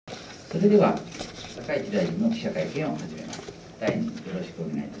それでは高市大臣の記者会見を始めます。大臣、よろしくお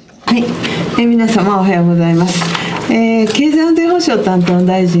願いいたします。はい、皆様おはようございます。経済安全保障担当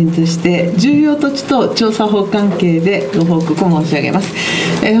大臣として重要土地等調査法関係でご報告を申し上げます。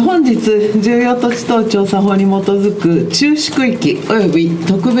本日重要土地等調査法に基づく注視区域及び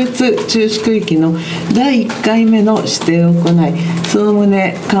特別注視区域の第1回目の指定を行い、その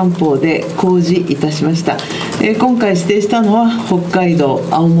旨官報で公示いたしました。今回指定したのは北海道、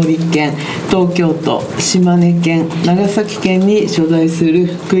青森県、東京都、島根県、長崎県に所在する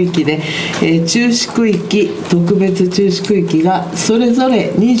区域で、注視区域、特別注視区域がそれぞ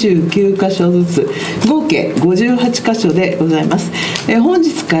れ29カ所ずつ、合計58カ所でございます。本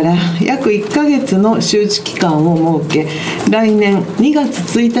日から約1ヶ月の周知期間を設け、来年2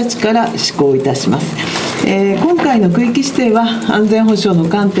月1日から施行いたします。今回の区域指定は安全保障の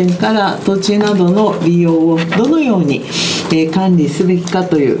観点から土地などの利用をどのように管理すべきか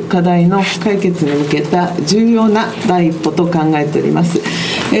という課題の解決に向けた重要な第一歩と考えております。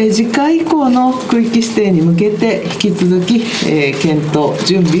次回以降の区域指定に向けて引き続き検討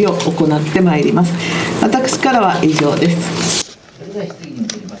準備を行ってまいります。私からは以上です。それでは質疑に移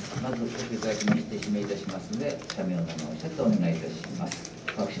ります。まずご説明にして指名いたしますので、社名の名前をおっしゃってお願いいたします。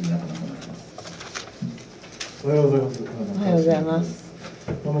各種の中のお願いします。おはようございます。おはようございます。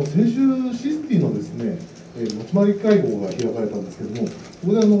先週システィのですね、持ち回り会合が開かれたんですけれども、こ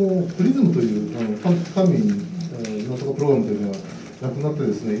こでプリズムという官民なんとかプログラムというのがなくなって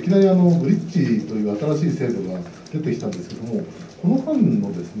ですね、いきなりブリッジという新しい制度が出てきたんですけども、この間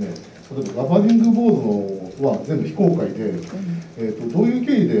のですね、例えばガバニングボードは全部非公開で、どういう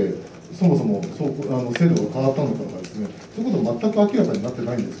経緯でそもそも制度が変わったのかとかですね、そういうことは全く明らかになって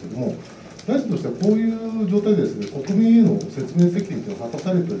ないんですけども、大臣としてはこういう状態でですね、国民への説明責任というのは果た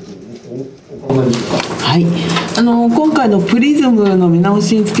されているとお考えでしょうか。はい、今回のプリズムの見直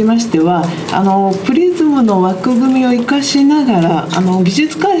しにつきましては、プリズムの枠組みを生かしながら技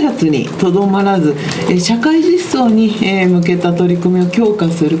術開発にとどまらず、社会実装に向けた取り組みを強化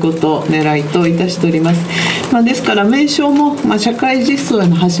することを狙いといたしております。ですから名称も社会実装へ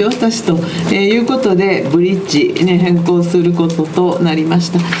の橋渡しということでブリッジに変更することとなりまし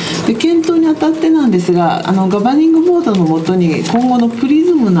た。で、検討にあたってなんですが、ガバニングボードのもとに今後のプリ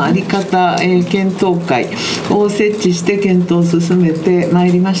ズムの在り方、検討会を設置して検討を進めてま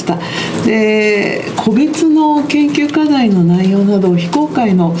いりました。で、個別の研究課題の内容など非公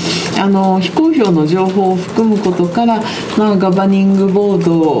開の非公表の情報を含むことから、ガバニングボー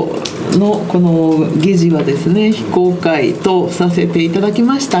ドのこの議事はですね、非公開とさせていただき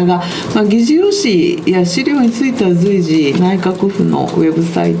ましたが、議事用紙や資料については随時内閣府のウェブ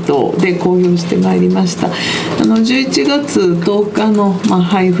サイトで公表してまいりました。11月10日の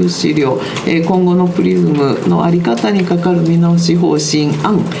配布資料、今後のプリズムの在り方にかかる見直し方針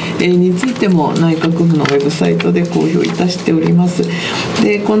案についても内閣府のウェブサイトで公表いたしております。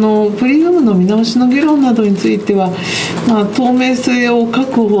で、このプリズムの見直しの議論などについては、透明性を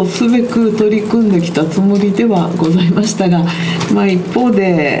確保すべく取り組んできたつもりではございましたが、一方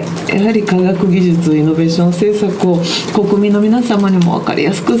でやはり科学技術イノベーション政策を国民の皆様にも分かり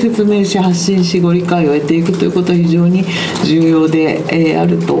やすく説明し発信しご理解を得ていくということは非常に重要であ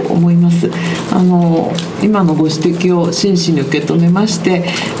ると思います。今のご指摘を真摯に受け止めまして、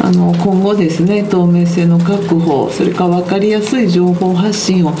今後ですね、透明性の確保、それから分かりやすい情報発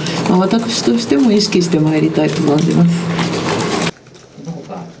信を私としても意識してまいりたいと存じます。その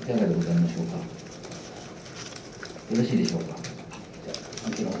他いかがでございましょうか。よろしいでしょうか。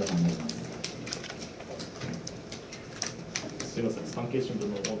関係の方お願いします。すみません、産経新聞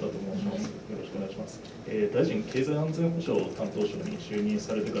の太田と申します。よろしくお願いします。大臣、経済安全保障担当省に就任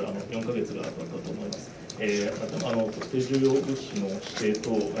されてから4ヶ月が経ったと思います。特定重要物資の指定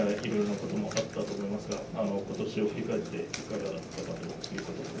等、いろいろなこともあったと思いますが、今年を振り返っていかがだったかという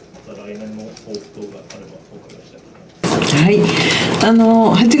ことで、また来年の抱負等があればお伺いしたいと思います。はい、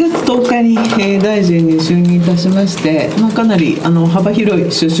8月10日に、大臣に就任いたしまして、かなり幅広い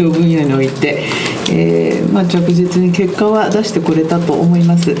首相分野において、着実に結果は出してこれたと思い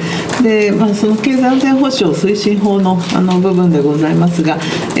ます。で、その経済安全保障推進法の部分でございますが、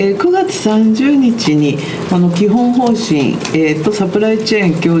9月30日にこの基本方針、サプライチェ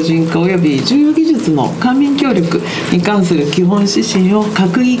ーン強靭化及び重要技術の官民協力に関する基本指針を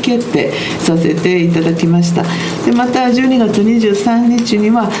閣議決定させていただきました。で、また12月23日に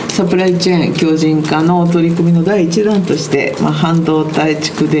はサプライチェーン強靭化の取り組みの第1弾として、半導体、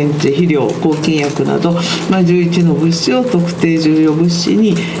蓄電池、肥料、抗菌薬薬など、11の物資を特定重要物資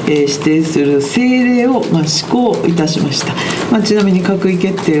に指定する政令を施行いたしました。ちなみに閣議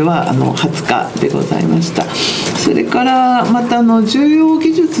決定は20日でございました。それからまた重要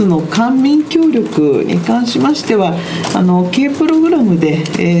技術の官民協力に関しましてはKプログラム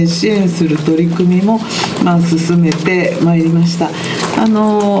で支援する取り組みも進めてまいりました。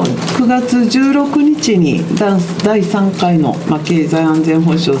9月16日に第3回の経済安全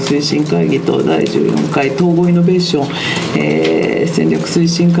保障推進会議と第14回統合イノベーション戦略推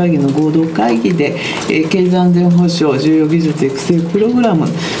進会議の合同会議で経済安全保障重要技術育成プログラム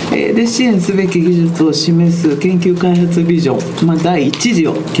で支援すべき技術を示す研究開発ビジョン、第1次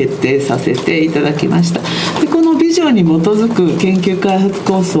を決定させていただきました。でこのビジョンに基づく研究開発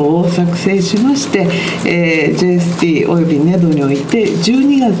構想を作成しまして、JST およびNEDOにおいて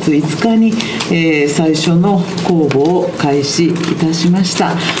12月5日に、最初の公募を開始いたしまし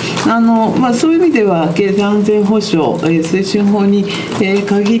た。そういう意味では経済安全保障、推進法に、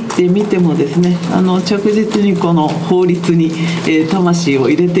限ってみてもですね、着実にこの法律に、魂を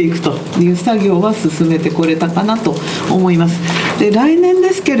入れていくという作業は進めてこれたかなと思います。で来年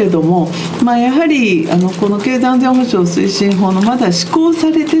ですけれども、やはりこの経済安全保障推進法のまだ施行さ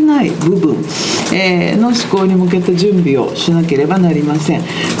れてない部分、の施行に向けた準備をしなければなりません。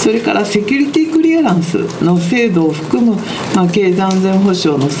それからセキュリティクリアランスの制度を含む、経済安全保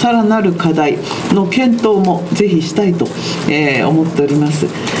障のさらなる課題の検討もぜひしたいと、思っております。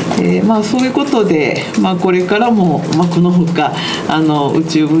そういうことで、これからも、このほか宇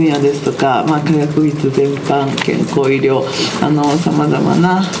宙分野ですとか、科学技術全般、健康医療さまざま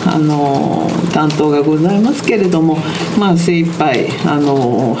な担当がございますけれども、精一杯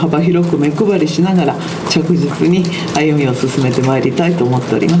幅広く目配りしながら着実に歩みを進めてまいりたいと思っ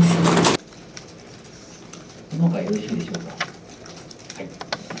ております。その他よろしいでしょうか。はい、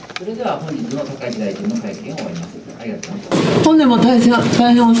それでは本日の高市大臣の会見を終わります。ありがとうございます。本年も大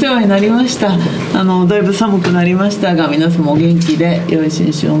変お世話になりました。だいぶ寒くなりましたが、皆様お元気で良い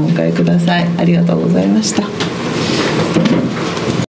新春をお迎えください。ありがとうございました。